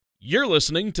You're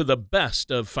listening to the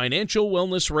best of Financial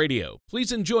Wellness Radio.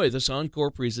 Please enjoy this encore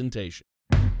presentation.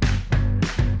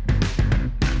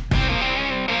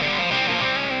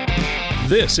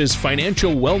 This is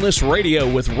Financial Wellness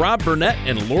Radio with Rob Burnett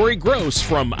and Lori Gross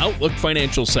from Outlook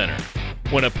Financial Center.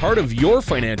 When a part of your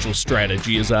financial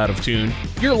strategy is out of tune,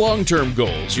 your long-term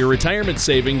goals, your retirement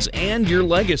savings, and your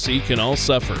legacy can all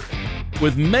suffer.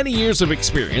 With many years of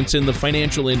experience in the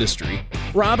financial industry,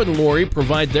 Rob and Lori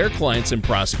provide their clients and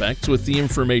prospects with the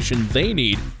information they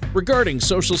need regarding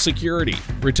Social Security,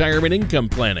 retirement income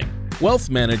planning,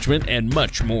 wealth management, and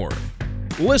much more.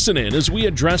 Listen in as we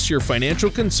address your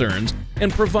financial concerns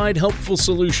and provide helpful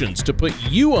solutions to put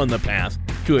you on the path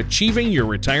to achieving your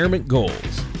retirement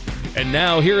goals. And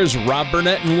now here is Rob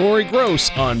Burnett and Lori Gross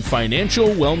on Financial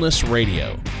Wellness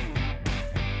Radio.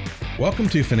 Welcome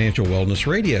to Financial Wellness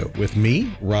Radio with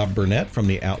me, Rob Burnett from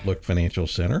the Outlook Financial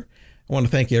Center. I want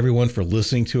to thank everyone for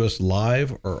listening to us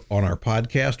live or on our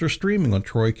podcast or streaming on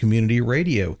Troy Community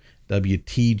Radio,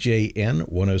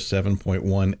 WTJN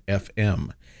 107.1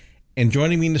 FM. And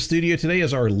joining me in the studio today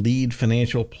is our lead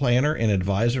financial planner and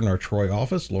advisor in our Troy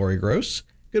office, Lori Gross.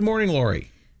 Good morning, Lori.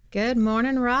 Good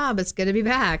morning, Rob. It's good to be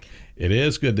back. It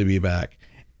is good to be back.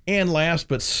 And last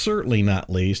but certainly not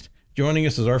least, joining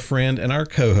us is our friend and our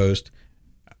co-host.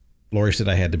 Lori said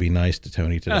I had to be nice to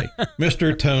Tony today.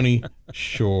 Mr. Tony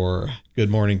Shore. Good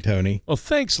morning, Tony. Well,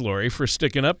 thanks, Lori, for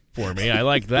sticking up for me. I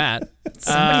like that.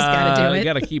 Somebody's got to do it.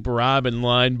 Got to keep Rob in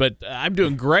line, but I'm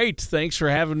doing great. Thanks for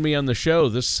having me on the show.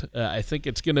 This, I think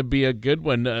it's going to be a good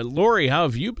one. Lori, how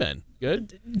have you been?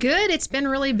 Good? Good. It's been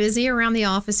really busy around the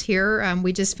office here.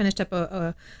 We just finished up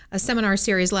a seminar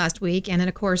series last week. And then,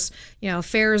 of course,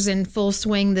 fairs in full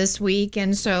swing this week.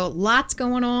 And so lots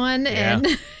going on. Yeah.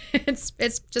 And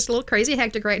it's just a little crazy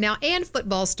hectic right now. And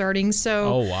football starting. So,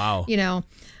 oh, wow.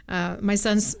 My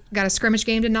son's got a scrimmage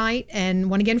game tonight and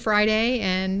one again Friday.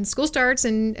 And school starts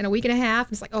in a week and a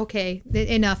half. It's like, okay,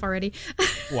 enough already.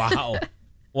 Wow.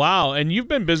 Wow. And you've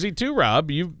been busy too, Rob.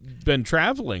 You've been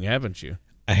traveling, haven't you?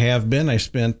 I have been. I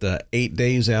spent 8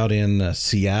 days out in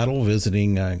Seattle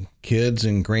visiting kids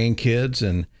and grandkids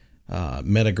and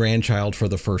met a grandchild for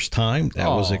the first time. That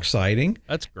was exciting.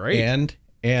 That's great.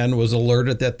 And was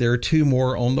alerted that there are two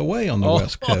more on the way on the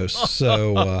West Coast.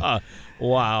 So,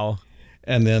 wow.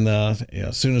 And then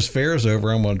as soon as fair's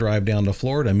over, I'm going to drive down to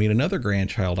Florida and meet another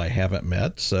grandchild I haven't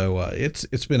met. So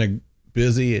it's been a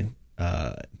busy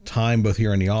time both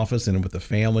here in the office and with the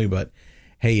family, but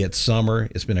hey, it's summer.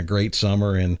 It's been a great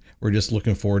summer, and we're just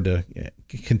looking forward to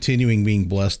continuing being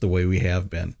blessed the way we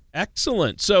have been.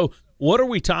 Excellent. So what are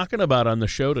we talking about on the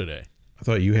show today? I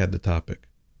thought you had the topic.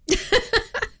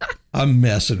 I'm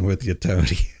messing with you,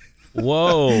 Tony.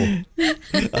 Whoa.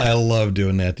 I love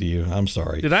doing that to you. I'm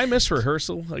sorry. Did I miss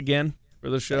rehearsal again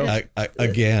for the show?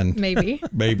 Again. Maybe.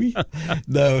 Maybe.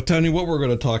 No, Tony, what we're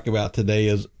going to talk about today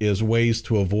is ways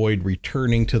to avoid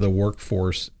returning to the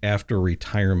workforce after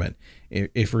retirement.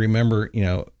 If you remember,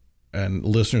 and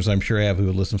listeners I'm sure have who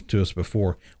have listened to us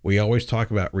before, we always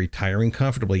talk about retiring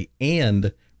comfortably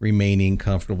and remaining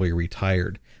comfortably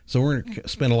retired. So we're going to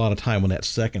spend a lot of time on that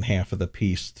second half of the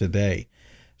piece today.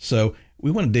 So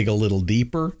we want to dig a little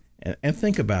deeper and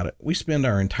think about it. We spend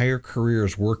our entire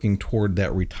careers working toward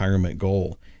that retirement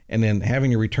goal. And then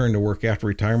having to return to work after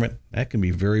retirement, that can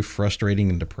be very frustrating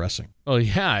and depressing. Oh,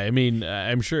 yeah. I mean,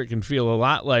 I'm sure it can feel a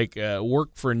lot like work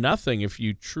for nothing if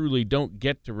you truly don't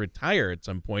get to retire at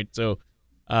some point. So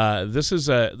that's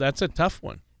a tough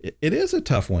one. It is a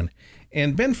tough one.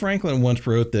 And Ben Franklin once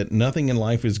wrote that nothing in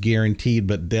life is guaranteed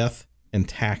but death and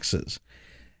taxes.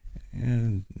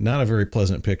 And not a very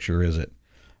pleasant picture, is it?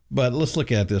 But let's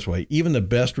look at it this way. Even the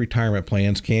best retirement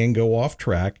plans can go off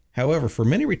track. However, for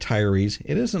many retirees,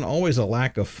 it isn't always a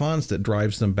lack of funds that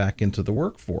drives them back into the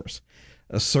workforce.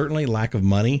 Certainly, lack of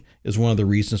money is one of the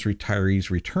reasons retirees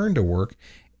return to work.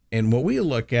 And what we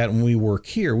look at when we work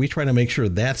here, we try to make sure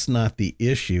that's not the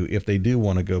issue if they do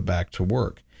want to go back to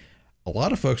work. A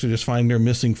lot of folks are just finding they're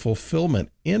missing fulfillment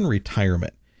in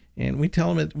retirement. And we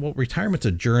tell them, retirement's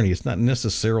a journey. It's not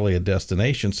necessarily a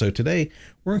destination. So today,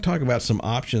 we're going to talk about some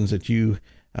options that you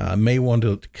may want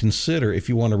to consider if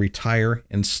you want to retire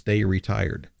and stay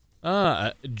retired.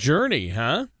 Journey,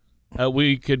 huh?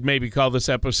 We could maybe call this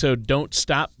episode Don't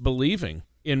Stop Believing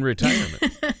in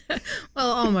Retirement.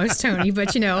 Well, almost, Tony,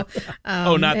 but not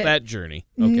that journey.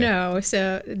 Okay. No.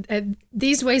 So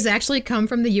these ways actually come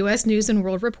from the U.S. News and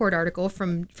World Report article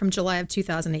from July of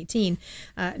 2018,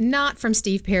 not from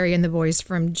Steve Perry and the boys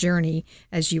from Journey,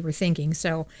 as you were thinking.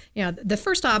 So, the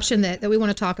first option that we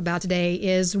want to talk about today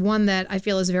is one that I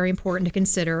feel is very important to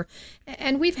consider.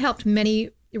 And we've helped many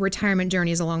retirement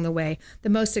journeys along the way. The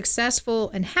most successful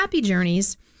and happy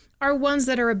journeys are ones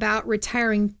that are about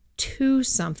retiring to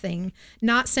something,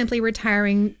 not simply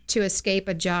retiring to escape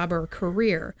a job or a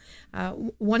career.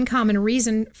 One common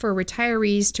reason for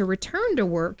retirees to return to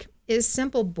work is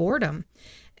simple boredom.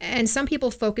 And some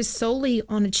people focus solely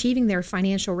on achieving their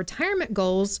financial retirement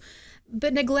goals,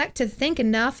 but neglect to think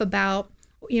enough about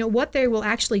what they will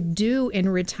actually do in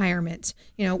retirement.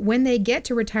 When they get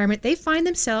to retirement, they find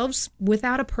themselves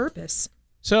without a purpose.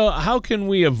 So how can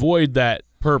we avoid that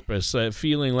purpose,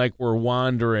 feeling like we're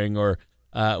wandering or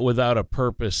without a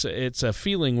purpose? It's a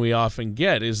feeling we often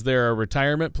get. Is there a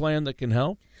retirement plan that can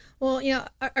help? Well,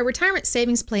 a retirement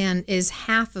savings plan is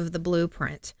half of the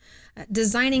blueprint.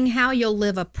 Designing how you'll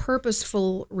live a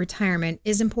purposeful retirement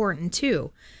is important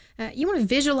too. You want to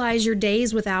visualize your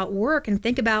days without work and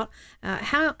think about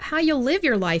how you'll live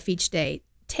your life each day.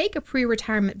 Take a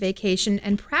pre-retirement vacation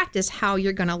and practice how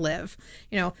you're going to live.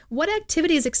 What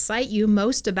activities excite you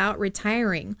most about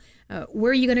retiring?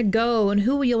 Where are you going to go, and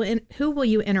who will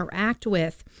you interact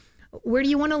with? Where do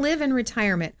you want to live in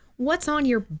retirement? What's on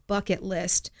your bucket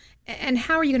list? And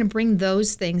how are you going to bring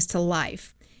those things to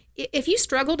life? If you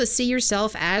struggle to see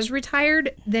yourself as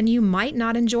retired, then you might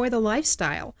not enjoy the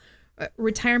lifestyle.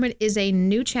 Retirement is a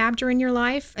new chapter in your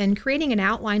life, and creating an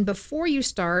outline before you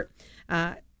start,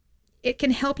 it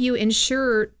can help you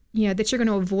ensure that you're going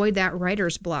to avoid that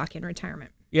writer's block in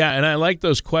retirement. Yeah, and I like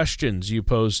those questions you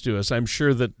posed to us. I'm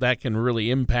sure that can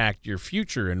really impact your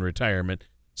future in retirement.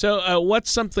 So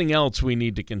what's something else we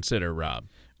need to consider, Rob?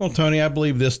 Well, Tony, I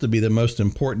believe this to be the most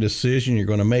important decision you're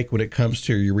going to make when it comes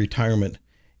to your retirement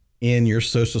in your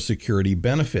Social Security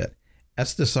benefit.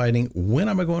 That's deciding, when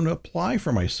am I going to apply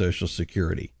for my Social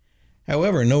Security?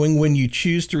 However, knowing when you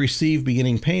choose to receive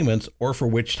beginning payments or for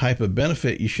which type of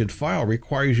benefit you should file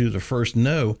requires you to first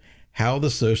know how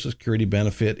the Social Security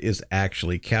benefit is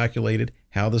actually calculated,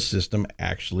 how the system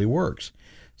actually works.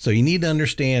 So you need to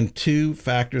understand two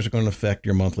factors are going to affect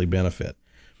your monthly benefit.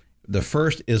 The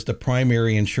first is the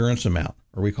primary insurance amount,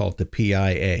 or we call it the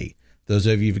PIA. Those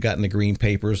of you who've gotten the green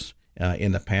papers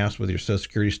in the past with your Social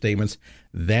Security statements,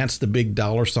 that's the big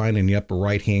dollar sign in the upper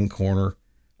right-hand corner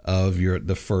of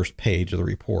the first page of the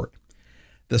report.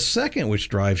 The second, which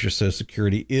drives your Social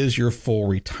Security, is your full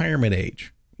retirement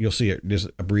age. You'll see it just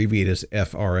abbreviated as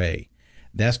FRA.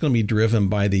 That's going to be driven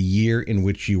by the year in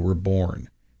which you were born,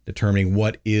 determining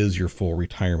what is your full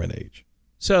retirement age.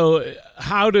 So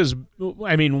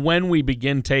when we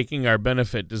begin taking our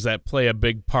benefit, does that play a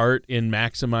big part in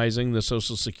maximizing the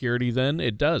Social Security then?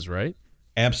 It does, right?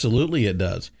 Absolutely it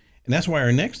does. And that's why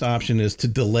our next option is to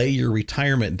delay your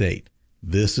retirement date.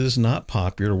 This is not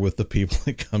popular with the people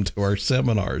that come to our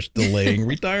seminars, delaying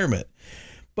retirement.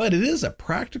 But it is a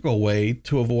practical way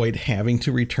to avoid having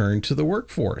to return to the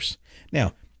workforce.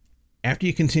 Now, after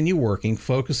you continue working,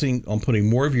 focusing on putting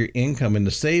more of your income into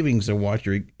savings and watch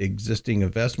your existing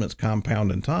investments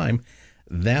compound in time,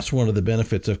 that's one of the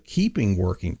benefits of keeping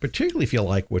working, particularly if you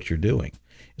like what you're doing.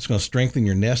 It's going to strengthen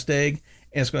your nest egg,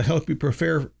 and it's going to help you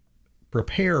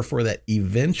prepare for that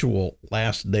eventual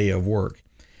last day of work.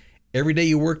 Every day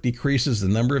you work decreases the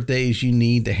number of days you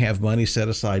need to have money set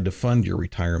aside to fund your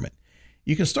retirement.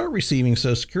 You can start receiving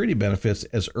Social Security benefits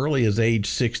as early as age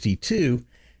 62.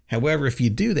 However, if you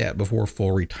do that before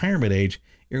full retirement age,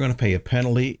 you're going to pay a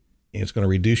penalty, and it's going to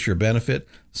reduce your benefit.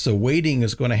 So waiting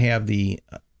is going to have the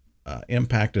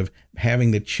impact of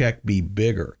having the check be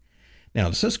bigger. Now,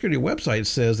 the Social Security website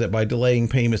says that by delaying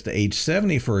payments to age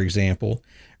 70, for example,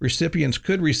 recipients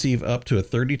could receive up to a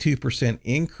 32%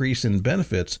 increase in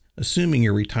benefits, assuming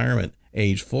your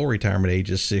full retirement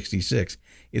age is 66.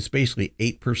 It's basically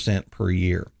 8% per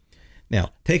year.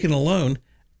 Now, taken alone,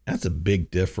 that's a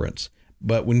big difference.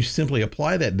 But when you simply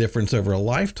apply that difference over a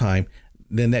lifetime,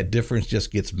 then that difference just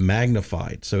gets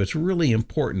magnified. So it's really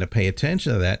important to pay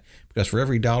attention to that, because for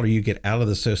every dollar you get out of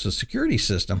the Social Security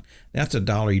system, that's a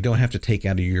dollar you don't have to take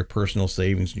out of your personal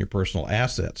savings and your personal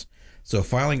assets. So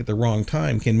filing at the wrong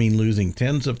time can mean losing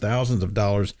tens of thousands of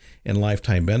dollars in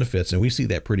lifetime benefits, and we see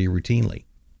that pretty routinely.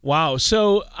 Wow.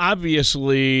 So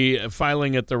obviously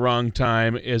filing at the wrong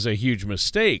time is a huge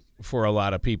mistake for a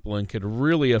lot of people and could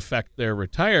really affect their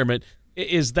retirement.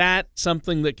 Is that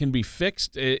something that can be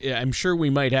fixed? I'm sure we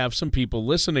might have some people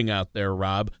listening out there,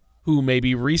 Rob, who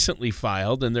maybe recently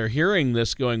filed and they're hearing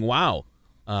this going, wow,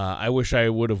 I wish I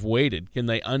would have waited. Can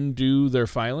they undo their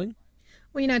filing?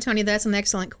 Well, Tony, that's an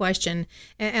excellent question.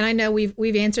 And I know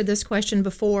we've answered this question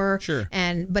before. Sure.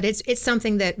 But it's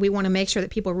something that we want to make sure that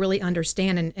people really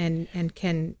understand and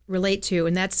can relate to.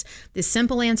 And that's the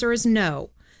simple answer is no.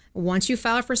 Once you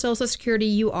file for Social Security,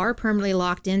 you are permanently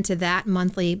locked into that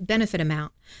monthly benefit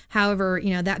amount. However,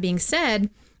 that being said,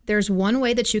 there's one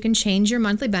way that you can change your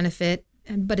monthly benefit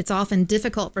but it's often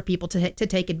difficult for people to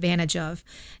take advantage of.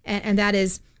 And that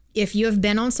is, if you have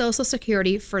been on Social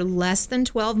Security for less than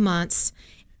 12 months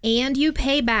and you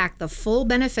pay back the full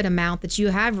benefit amount that you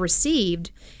have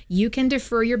received, you can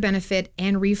defer your benefit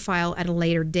and refile at a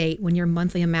later date when your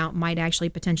monthly amount might actually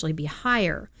potentially be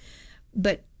higher.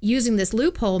 But using this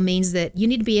loophole means that you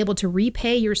need to be able to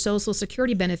repay your Social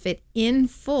Security benefit in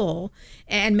full,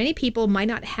 and many people might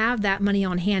not have that money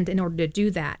on hand in order to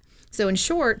do that. So in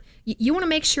short, you want to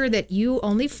make sure that you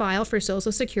only file for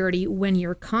Social Security when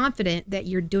you're confident that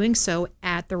you're doing so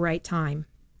at the right time.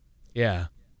 Yeah.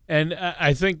 And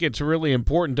I think it's really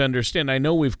important to understand. I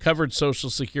know we've covered Social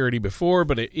Security before,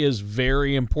 but it is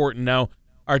very important. Now,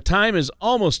 our time is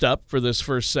almost up for this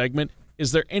first segment.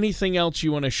 Is there anything else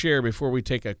you want to share before we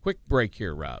take a quick break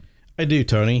here, Rob? I do,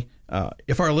 Tony.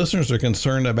 If our listeners are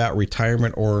concerned about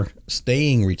retirement or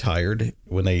staying retired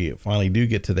when they finally do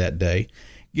get to that day,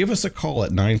 give us a call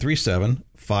at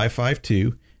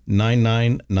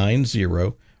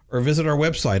 937-552-9990 or visit our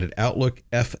website at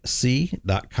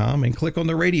outlookfc.com and click on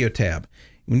the radio tab.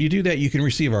 When you do that, you can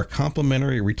receive our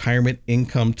complimentary retirement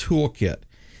income toolkit.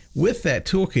 With that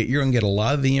toolkit, you're going to get a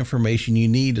lot of the information you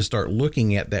need to start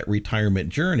looking at that retirement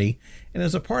journey. And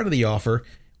as a part of the offer,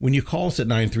 when you call us at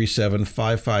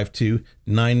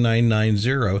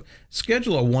 937-552-9990,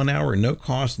 schedule a 1-hour,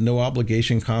 no-cost,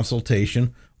 no-obligation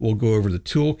consultation. We'll go over the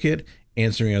toolkit,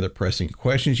 answer any other pressing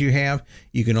questions you have.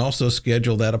 You can also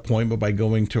schedule that appointment by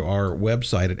going to our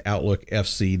website at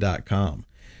outlookfc.com.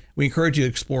 We encourage you to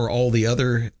explore all the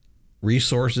other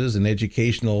resources and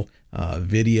educational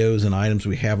videos and items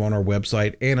we have on our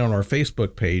website and on our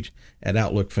Facebook page at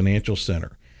Outlook Financial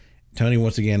Center. Tony,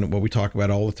 once again, what we talk about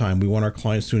all the time, we want our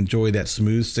clients to enjoy that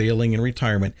smooth sailing in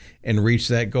retirement and reach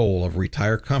that goal of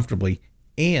retire comfortably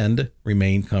and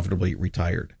remain comfortably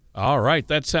retired. All right,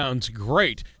 that sounds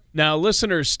great. Now,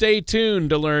 listeners, stay tuned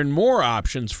to learn more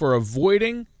options for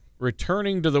avoiding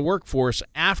returning to the workforce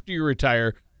after you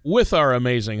retire with our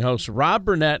amazing hosts, Rob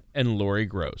Burnett and Lori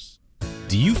Gross.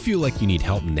 Do you feel like you need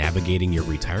help navigating your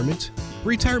retirement?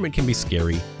 Retirement can be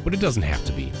scary, but it doesn't have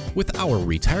to be. With our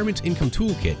Retirement Income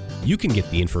Toolkit, you can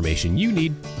get the information you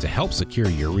need to help secure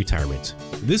your retirement.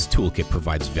 This toolkit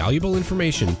provides valuable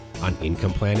information on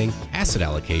income planning, asset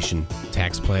allocation,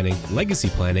 tax planning, legacy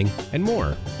planning, and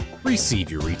more. Receive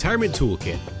your Retirement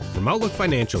Toolkit from Outlook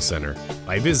Financial Center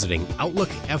by visiting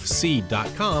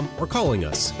outlookfc.com or calling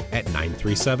us at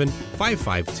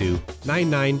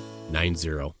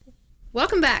 937-552-9990.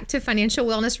 Welcome back to Financial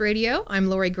Wellness Radio. I'm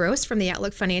Lori Gross from the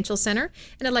Outlook Financial Center,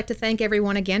 and I'd like to thank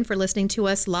everyone again for listening to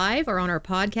us live or on our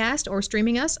podcast or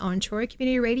streaming us on Troy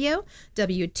Community Radio,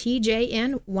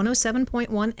 WTJN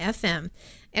 107.1 FM.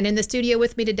 And in the studio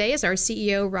with me today is our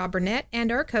CEO, Rob Burnett, and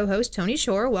our co-host, Tony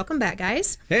Shore. Welcome back,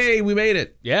 guys. Hey, we made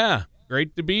it. Yeah,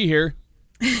 great to be here.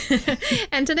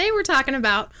 And today we're talking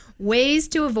about ways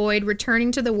to avoid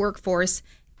returning to the workforce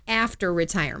after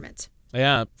retirement.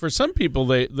 Yeah, for some people,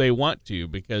 they want to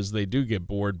because they do get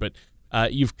bored, but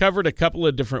you've covered a couple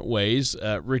of different ways.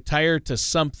 Retire to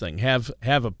something. Have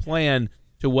a plan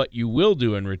to what you will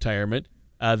do in retirement.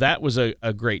 That was a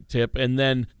great tip. And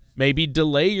then maybe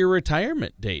delay your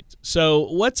retirement date. So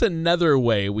what's another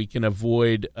way we can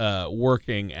avoid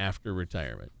working after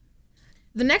retirement?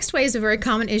 The next way is a very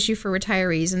common issue for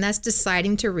retirees, and that's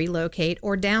deciding to relocate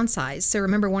or downsize. So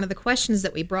remember, one of the questions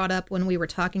that we brought up when we were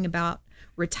talking about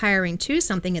retiring to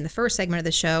something in the first segment of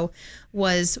the show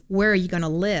was, where are you going to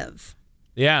live?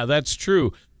 Yeah, that's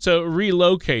true. So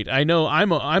relocate. I know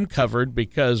I'm covered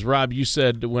because, Rob, you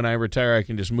said when I retire, I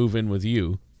can just move in with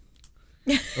you.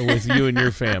 With you and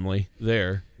your family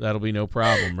there. That'll be no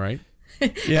problem, right?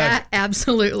 Yeah,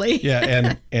 absolutely.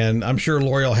 Yeah, and I'm sure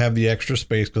Lori will have the extra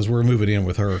space because we're moving in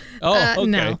with her. Oh, okay.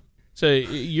 No. So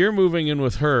you're moving in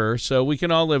with her, so we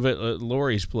can all live at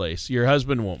Lori's place. Your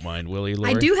husband won't mind, will he,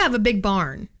 Lori? I do have a big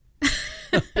barn.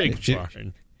 Big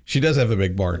barn. She does have a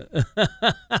big barn.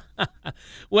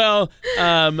 Well,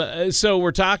 so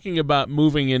we're talking about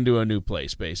moving into a new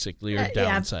place, basically, or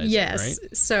downsizing, yes. right?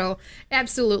 So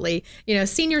absolutely. You know,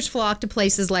 seniors flock to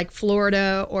places like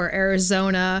Florida or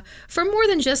Arizona for more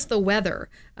than just the weather.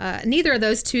 Neither of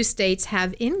those two states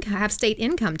have state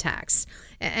income tax.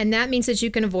 And that means that you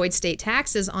can avoid state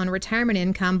taxes on retirement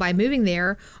income by moving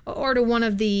there or to one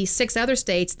of the 6 other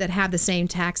states that have the same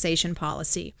taxation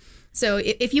policy. So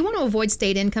if you want to avoid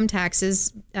state income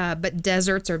taxes, but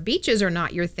deserts or beaches are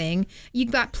not your thing,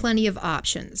 you've got plenty of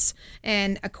options.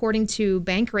 And according to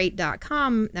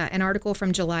Bankrate.com, an article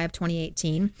from July of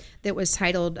 2018 that was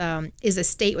titled, Is a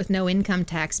State with No Income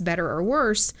Tax Better or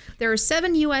Worse? There are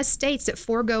 7 U.S. states that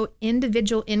forego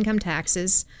individual income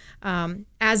taxes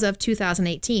as of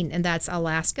 2018, and that's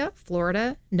Alaska,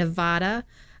 Florida, Nevada,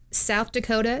 South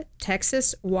Dakota,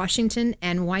 Texas, Washington,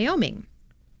 and Wyoming.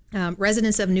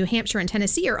 Residents of New Hampshire and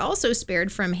Tennessee are also spared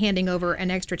from handing over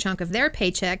an extra chunk of their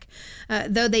paycheck,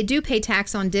 though they do pay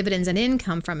tax on dividends and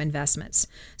income from investments.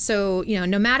 So,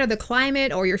 no matter the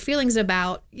climate or your feelings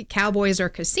about cowboys or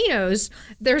casinos,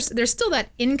 there's still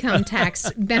that income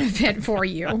tax benefit for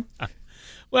you.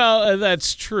 Well,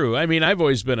 that's true. I mean, I've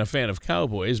always been a fan of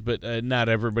cowboys, but not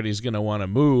everybody's going to want to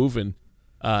move, and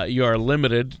you are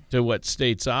limited to what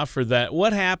states offer that.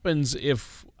 What happens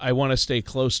if I want to stay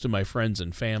close to my friends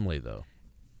and family, though?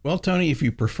 Well, Tony, if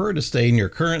you prefer to stay in your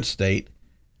current state,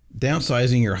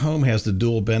 downsizing your home has the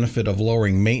dual benefit of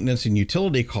lowering maintenance and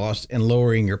utility costs and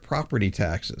lowering your property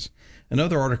taxes.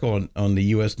 Another article on the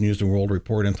U.S. News and World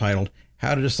Report entitled,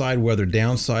 How to Decide Whether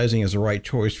Downsizing is the Right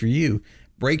Choice for You,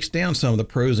 breaks down some of the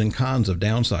pros and cons of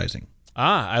downsizing.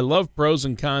 I love pros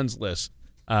and cons lists.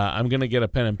 I'm going to get a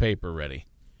pen and paper ready.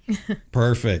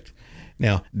 Perfect.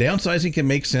 Now, downsizing can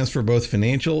make sense for both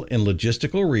financial and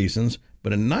logistical reasons,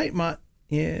 but it might not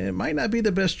be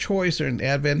the best choice or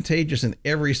advantageous in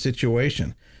every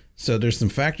situation. So there's some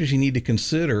factors you need to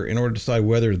consider in order to decide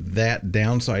whether that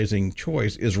downsizing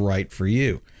choice is right for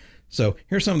you. So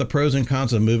here's some of the pros and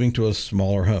cons of moving to a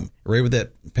smaller home. Ready with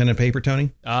that pen and paper,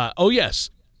 Tony? Oh,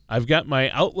 yes. I've got my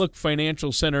Outlook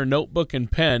Financial Center notebook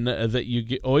and pen that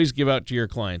you always give out to your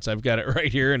clients. I've got it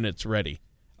right here, and it's ready.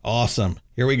 Awesome.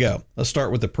 Here we go. Let's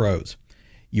start with the pros.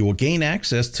 You will gain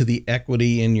access to the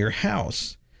equity in your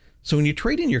house. So when you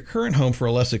trade in your current home for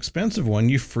a less expensive one,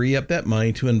 you free up that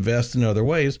money to invest in other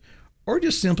ways, or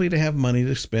just simply to have money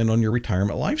to spend on your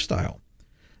retirement lifestyle.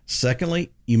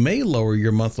 Secondly, you may lower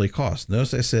your monthly costs.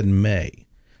 Notice I said may.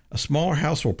 A smaller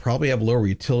house will probably have lower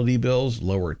utility bills,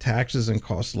 lower taxes, and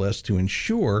cost less to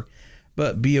insure,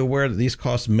 but be aware that these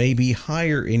costs may be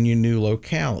higher in your new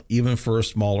locale, even for a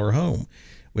smaller home.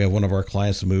 We have one of our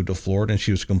clients who moved to Florida, and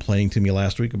she was complaining to me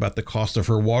last week about the cost of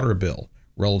her water bill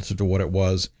relative to what it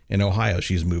was in Ohio.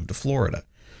 She's moved to Florida.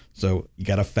 So you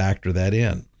got to factor that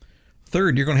in.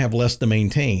 Third, you're going to have less to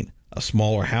maintain. A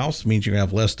smaller house means you're going to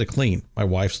have less to clean. My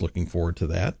wife's looking forward to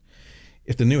that.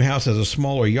 If the new house has a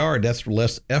smaller yard, that's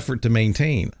less effort to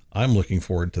maintain. I'm looking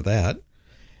forward to that.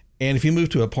 And if you move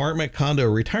to an apartment, condo,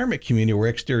 or retirement community where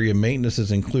exterior maintenance is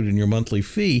included in your monthly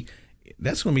fee,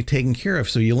 that's going to be taken care of,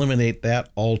 so you eliminate that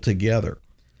altogether.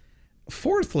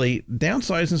 Fourthly,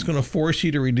 downsizing is going to force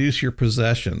you to reduce your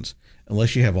possessions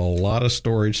unless you have a lot of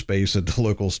storage space at the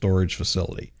local storage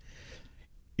facility.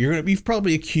 You've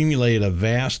probably accumulated a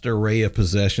vast array of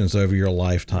possessions over your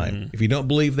lifetime. Mm-hmm. If you don't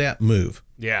believe that, move.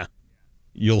 Yeah.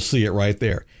 You'll see it right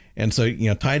there. And so,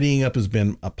 tidying up has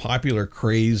been a popular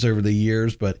craze over the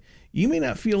years, but you may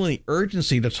not feel any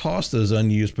urgency to toss those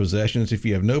unused possessions if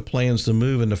you have no plans to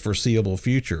move in the foreseeable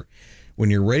future.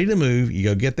 When you're ready to move, you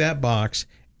go get that box,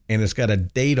 and it's got a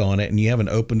date on it, and you haven't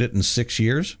opened it in 6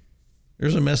 years.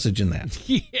 There's a message in that.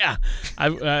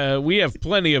 Yeah. We have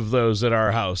plenty of those at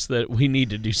our house that we need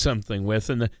to do something with.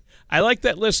 And I like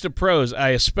that list of pros. I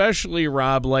especially,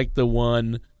 Rob, like the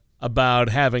one about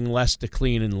having less to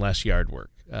clean and less yard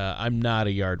work. I'm not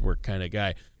a yard work kind of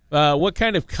guy. What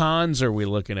kind of cons are we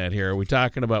looking at here? What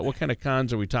kind of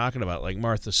cons are we talking about? Like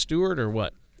Martha Stewart or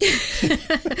what?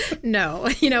 No,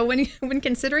 when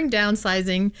considering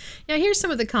downsizing, here's some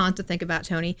of the cons to think about,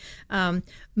 Tony.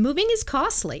 Moving is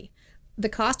costly. The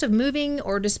cost of moving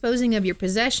or disposing of your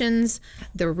possessions,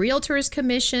 the realtor's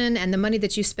commission, and the money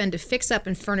that you spend to fix up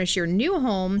and furnish your new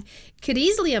home could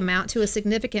easily amount to a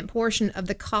significant portion of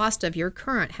the cost of your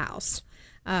current house.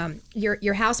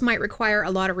 Your house might require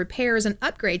a lot of repairs and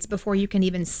upgrades before you can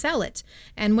even sell it.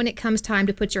 And when it comes time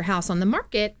to put your house on the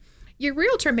market, your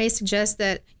realtor may suggest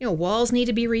that walls need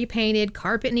to be repainted,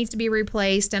 carpet needs to be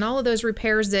replaced, and all of those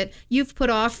repairs that you've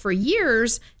put off for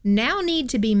years now need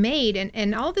to be made,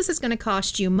 and all this is going to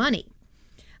cost you money.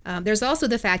 There's also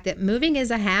the fact that moving is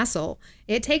a hassle.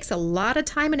 It takes a lot of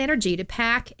time and energy to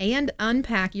pack and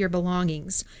unpack your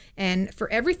belongings. And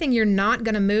for everything you're not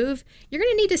going to move, you're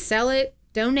going to need to sell it,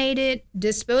 donate it,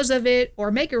 dispose of it,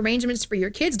 or make arrangements for your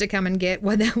kids to come and get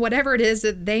whatever it is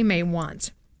that they may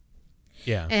want.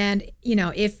 Yeah. And,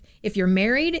 If you're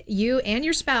married, you and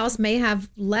your spouse may have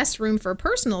less room for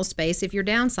personal space if you're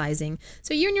downsizing.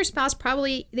 So you and your spouse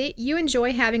you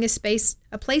enjoy having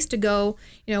a place to go,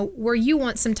 where you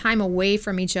want some time away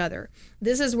from each other.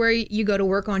 This is where you go to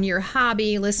work on your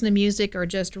hobby, listen to music, or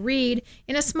just read.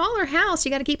 In a smaller house,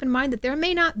 you got to keep in mind that there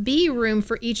may not be room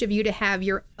for each of you to have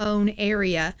your own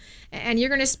area, and you're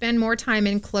going to spend more time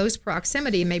in close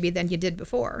proximity maybe than you did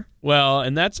before. Well,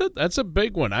 and that's a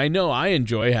big one. I know I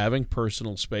enjoy having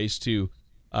personal space to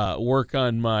work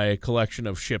on my collection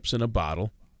of ships in a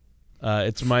bottle.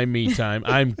 It's my me time.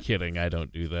 I'm kidding. I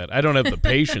don't do that. I don't have the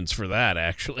patience for that,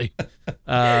 actually.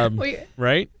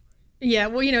 Right? Yeah,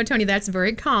 well, Tony, that's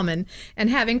very common. And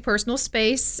having personal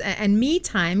space and me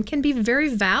time can be very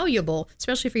valuable,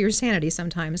 especially for your sanity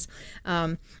sometimes.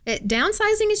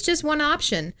 Downsizing is just one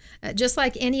option, just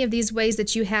like any of these ways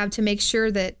that you have to make sure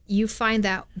that you find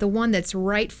that the one that's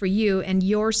right for you and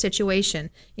your situation.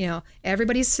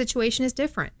 Everybody's situation is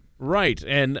different. Right,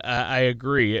 and I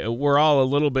agree. We're all a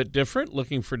little bit different,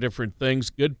 looking for different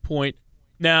things. Good point.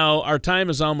 Now, our time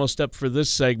is almost up for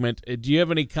this segment. Do you have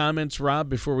any comments, Rob,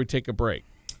 before we take a break?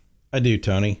 I do,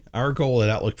 Tony. Our goal at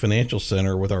Outlook Financial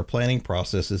Center with our planning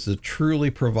process is to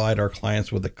truly provide our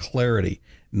clients with the clarity,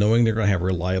 knowing they're going to have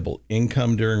reliable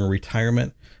income during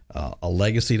retirement, a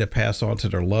legacy to pass on to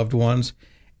their loved ones,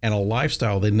 and a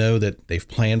lifestyle they know that they've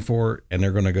planned for and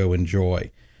they're going to go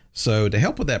enjoy. So to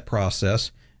help with that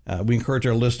process, we encourage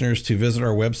our listeners to visit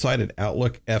our website at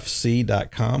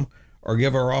outlookfc.com or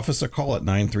give our office a call at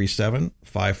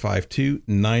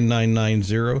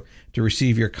 937-552-9990 to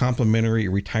receive your complimentary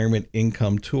retirement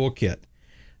income toolkit.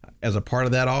 As a part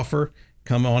of that offer,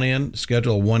 come on in,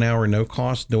 schedule a 1 hour, no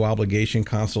cost, no obligation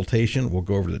consultation. We'll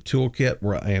go over the toolkit.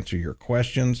 We'll answer your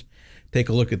questions. Take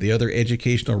a look at the other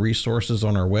educational resources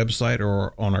on our website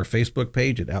or on our Facebook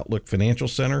page at Outlook Financial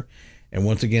Center. And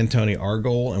once again, Tony, our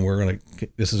goal, and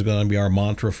this is going to be our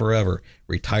mantra forever: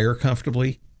 retire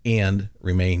comfortably and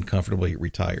remain comfortably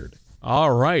retired.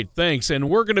 All right, thanks. And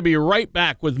we're going to be right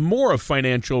back with more of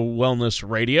Financial Wellness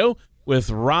Radio with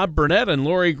Rob Burnett and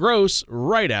Lori Gross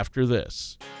right after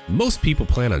this. Most people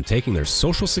plan on taking their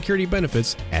Social Security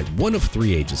benefits at one of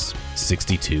three ages: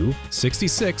 62,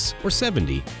 66, or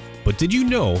 70. But did you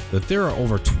know that there are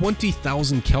over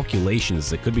 20,000 calculations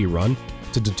that could be run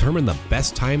to determine the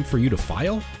best time for you to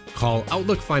file? Call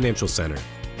Outlook Financial Center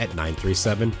at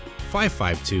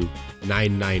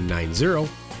 937-552-9990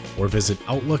 or visit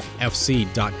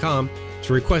OutlookFC.com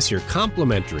to request your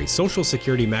complimentary Social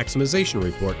Security Maximization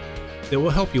Report that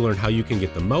will help you learn how you can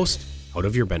get the most out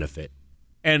of your benefit.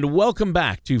 And welcome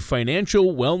back to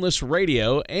Financial Wellness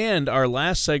Radio and our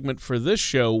last segment for this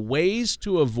show, Ways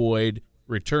to Avoid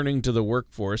Returning to the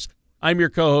Workforce. I'm your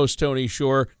co-host, Tony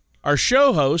Shore. Our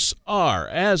show hosts are,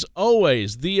 as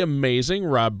always, the amazing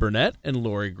Rob Burnett and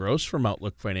Lori Gross from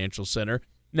Outlook Financial Center.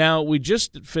 Now, we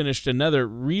just finished another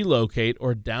relocate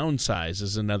or downsize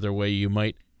is another way you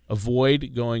might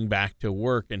avoid going back to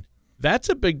work. And that's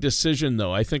a big decision,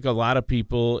 though. I think a lot of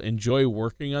people enjoy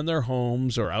working on their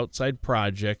homes or outside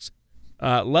projects.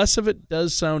 Less of it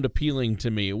does sound appealing to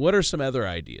me. What are some other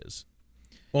ideas?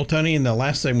 Well, Tony, in the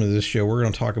last segment of this show, we're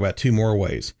going to talk about two more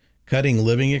ways: cutting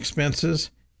living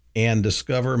expenses and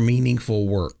discover meaningful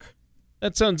work.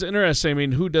 That sounds interesting. I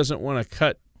mean, who doesn't want to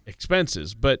cut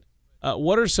expenses? But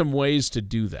what are some ways to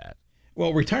do that?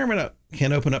 Well, retirement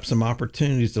can open up some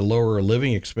opportunities to lower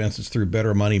living expenses through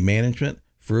better money management,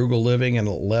 frugal living, and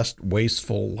a less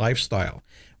wasteful lifestyle.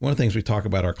 One of the things we talk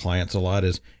about our clients a lot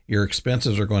is your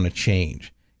expenses are going to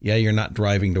change. Yeah, you're not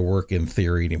driving to work in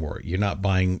theory anymore. You're not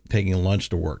taking lunch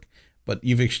to work, but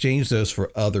you've exchanged those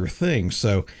for other things.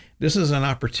 So this is an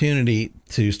opportunity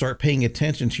to start paying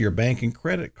attention to your bank and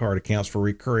credit card accounts for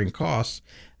recurring costs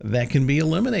that can be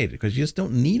eliminated because you just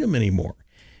don't need them anymore.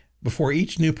 Before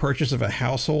each new purchase of a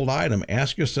household item,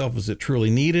 ask yourself, is it truly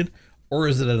needed or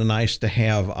is it a nice to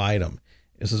have item?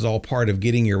 This is all part of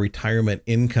getting your retirement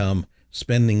income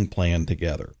spending plan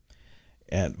together.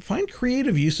 And find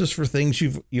creative uses for things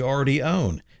you already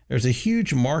own. There's a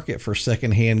huge market for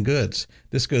secondhand goods.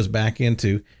 This goes back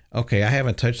into, okay, I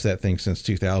haven't touched that thing since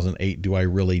 2008. Do I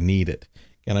really need it?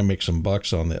 Can I make some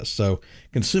bucks on this? So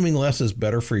consuming less is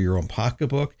better for your own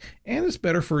pocketbook, and it's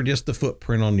better for just the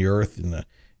footprint on the earth and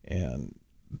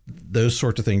those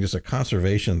sorts of things. It's a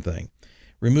conservation thing.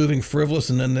 Removing frivolous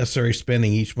and unnecessary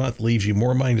spending each month leaves you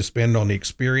more money to spend on the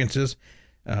experiences.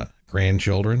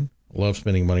 Grandchildren, love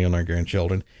spending money on our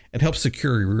grandchildren, and helps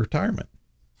secure your retirement.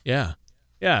 Yeah,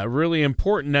 really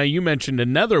important. Now, you mentioned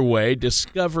another way,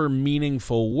 discover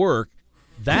meaningful work.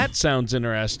 That sounds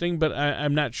interesting, but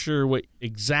I'm not sure what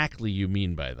exactly you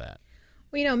mean by that.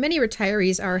 Well, many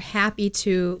retirees are happy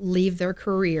to leave their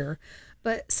career,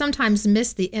 but sometimes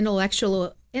miss the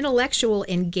intellectual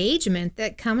engagement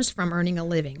that comes from earning a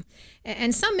living.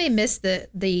 And some may miss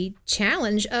the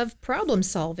challenge of problem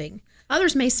solving.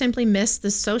 Others may simply miss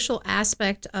the social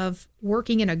aspect of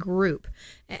working in a group.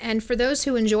 And for those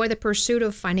who enjoy the pursuit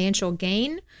of financial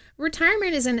gain,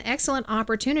 retirement is an excellent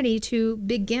opportunity to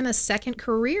begin a second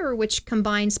career which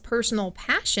combines personal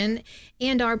passion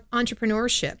and our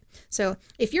entrepreneurship. So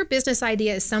if your business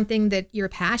idea is something that you're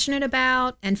passionate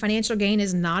about and financial gain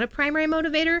is not a primary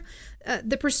motivator,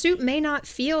 the pursuit may not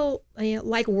feel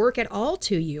like work at all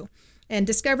to you. And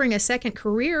discovering a second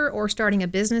career or starting a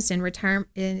business in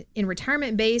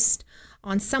retirement based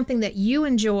on something that you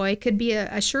enjoy could be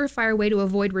a surefire way to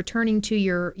avoid returning to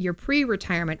your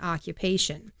pre-retirement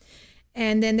occupation.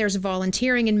 And then there's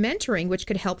volunteering and mentoring, which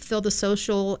could help fill the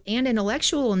social and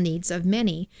intellectual needs of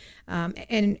many.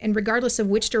 And regardless of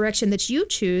which direction that you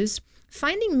choose,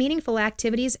 finding meaningful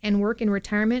activities and work in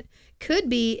retirement could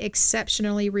be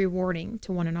exceptionally rewarding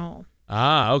to one and all.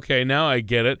 Okay, now I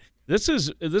get it. This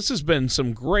has been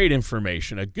some great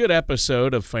information, a good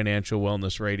episode of Financial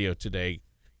Wellness Radio today.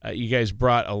 You guys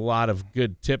brought a lot of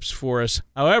good tips for us.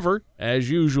 However, as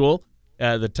usual,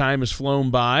 the time has flown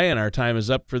by and our time is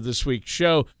up for this week's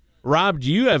show. Rob,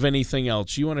 do you have anything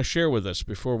else you want to share with us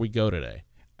before we go today?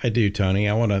 I do, Tony.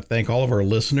 I want to thank all of our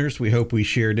listeners. We hope we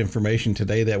shared information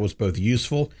today that was both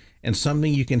useful and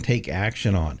something you can take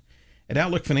action on. At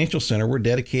Outlook Financial Center, we're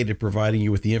dedicated to providing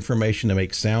you with the information to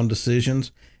make sound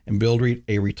decisions and build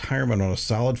a retirement on a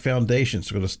solid foundation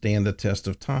so it'll stand the test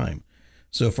of time.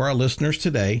 So for our listeners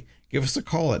today, give us a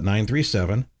call at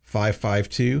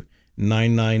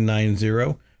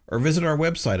 937-552-9990 or visit our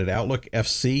website at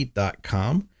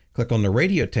outlookfc.com. Click on the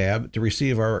radio tab to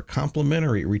receive our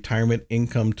complimentary retirement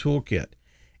income toolkit.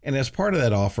 And as part of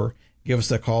that offer, give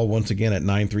us a call once again at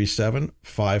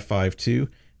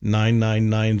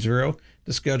 937-552-9990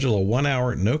 to schedule a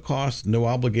 1-hour, no-cost,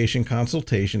 no-obligation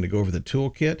consultation to go over the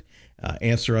toolkit,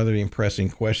 answer other pressing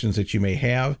questions that you may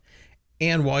have.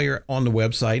 And while you're on the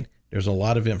website, there's a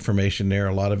lot of information there,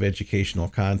 a lot of educational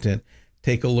content.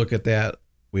 Take a look at that.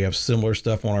 We have similar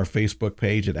stuff on our Facebook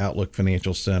page at Outlook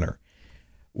Financial Center.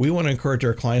 We want to encourage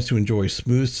our clients to enjoy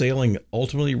smooth sailing and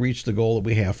ultimately reach the goal that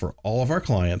we have for all of our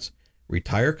clients: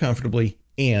 retire comfortably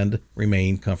and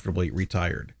remain comfortably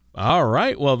retired. All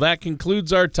right. Well, that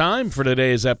concludes our time for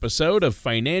today's episode of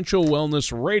Financial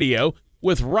Wellness Radio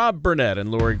with Rob Burnett and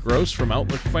Lori Gross from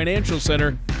Outlook Financial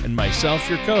Center and myself,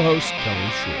 your co-host, Tony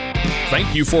Shore.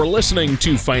 Thank you for listening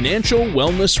to Financial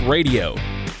Wellness Radio.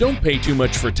 Don't pay too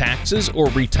much for taxes or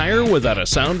retire without a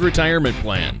sound retirement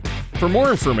plan. For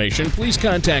more information, please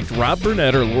contact Rob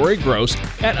Burnett or Lori Gross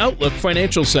at Outlook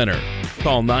Financial Center.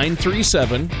 Call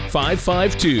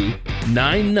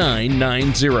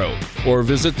 937-552-9990 or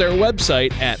visit their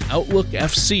website at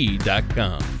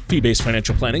outlookfc.com. Fee-based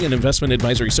financial planning and investment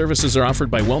advisory services are offered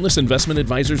by Wellness Investment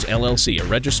Advisors, LLC, a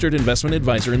registered investment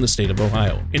advisor in the state of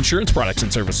Ohio. Insurance products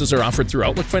and services are offered through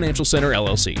Outlook Financial Center,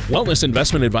 LLC. Wellness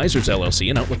Investment Advisors, LLC,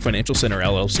 and Outlook Financial Center,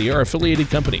 LLC are affiliated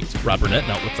companies. Rob Burnett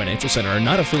and Outlook Financial Center are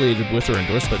not affiliated with or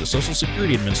endorsed by the Social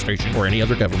Security Administration or any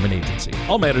other government agency.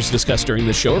 All matters discussed during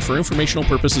this show are for informational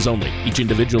purposes only. Each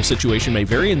individual situation may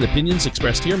vary, and the opinions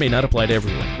expressed here may not apply to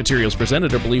everyone. Materials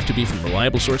presented are believed to be from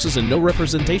reliable sources, and no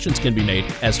representations can be made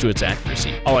as to its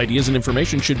accuracy. All ideas and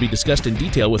information should be discussed in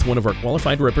detail with one of our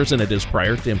qualified representatives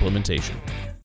prior to implementation.